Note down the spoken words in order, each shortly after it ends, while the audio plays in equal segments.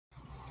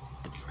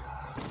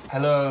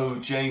Hello,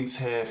 James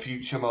here,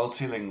 Future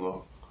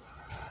Multilingual.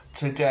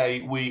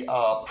 Today we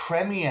are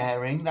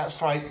premiering,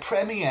 that's right,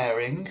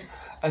 premiering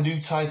a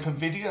new type of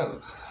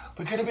video.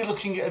 We're going to be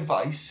looking at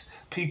advice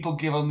people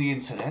give on the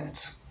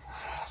internet,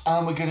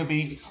 and we're going to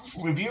be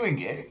reviewing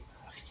it,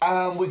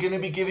 and we're going to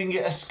be giving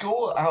it a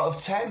score out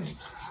of 10.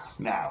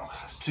 Now,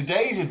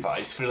 today's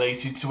advice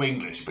related to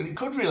English, but it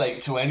could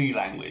relate to any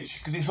language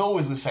because it's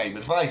always the same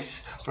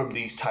advice from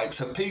these types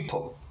of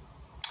people.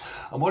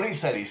 And what it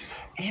said is,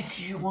 if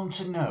you want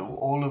to know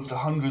all of the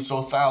hundreds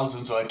or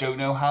thousands, or I don't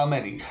know how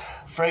many,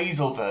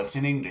 phrasal verbs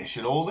in English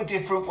and all the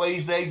different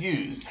ways they're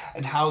used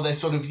and how they're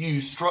sort of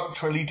used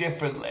structurally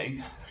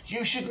differently,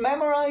 you should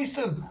memorise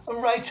them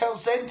and write out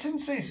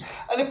sentences.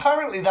 And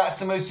apparently that's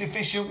the most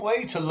efficient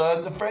way to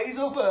learn the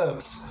phrasal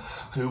verbs.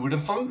 Who would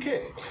have thunk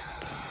it?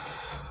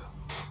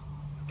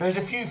 There's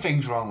a few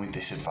things wrong with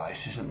this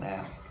advice, isn't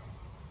there?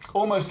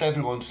 Almost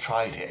everyone's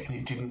tried it and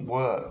it didn't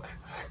work.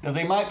 Now,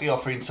 they might be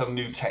offering some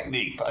new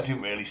technique, but I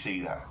didn't really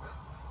see that.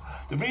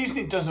 The reason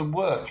it doesn't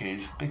work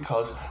is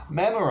because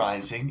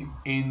memorising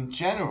in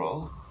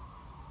general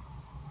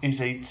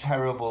is a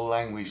terrible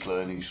language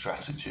learning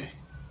strategy.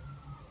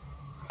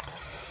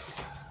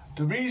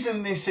 The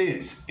reason this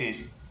is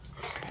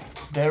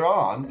there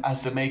aren't,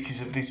 as the makers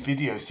of this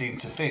video seem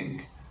to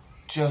think,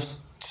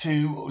 just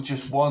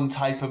one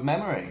type of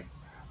memory.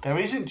 There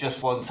isn't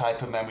just one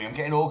type of memory. I'm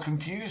getting all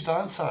confused,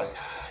 aren't I?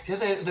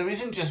 Yeah, there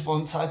isn't just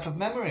one type of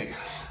memory.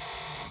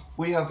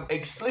 We have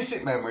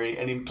explicit memory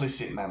and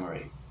implicit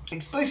memory.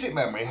 Explicit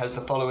memory has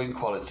the following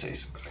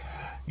qualities.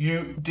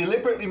 You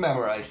deliberately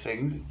memorise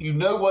things, you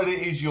know what it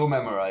is you're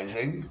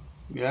memorising,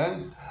 yeah,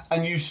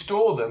 and you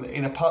store them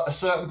in a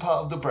certain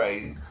part of the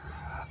brain,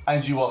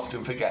 and you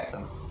often forget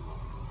them.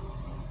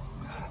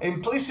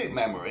 Implicit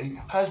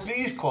memory has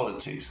these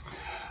qualities.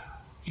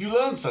 You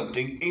learn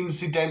something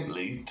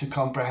incidentally to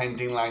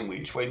comprehending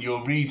language when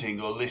you're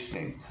reading or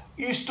listening.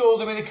 You store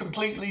them in a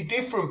completely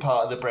different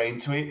part of the brain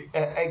to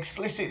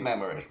explicit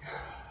memory,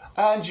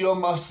 and you're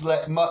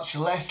much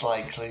less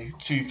likely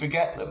to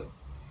forget them.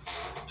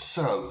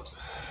 So,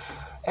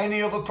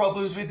 any other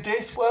problems with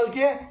this? Well,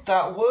 yeah,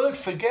 that word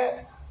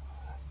forget.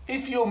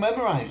 If you're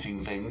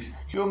memorising things,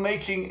 you're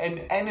making an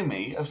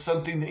enemy of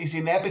something that is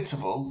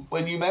inevitable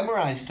when you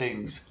memorise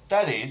things.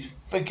 That is,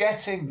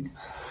 forgetting.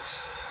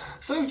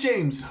 So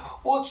James,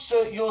 what's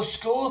your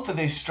score for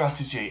this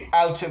strategy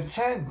out of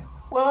 10?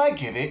 Well, I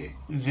give it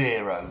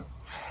 0.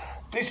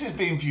 This has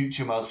been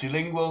Future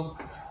Multilingual.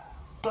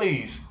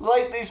 Please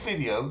like this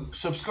video,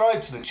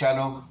 subscribe to the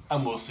channel,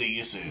 and we'll see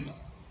you soon.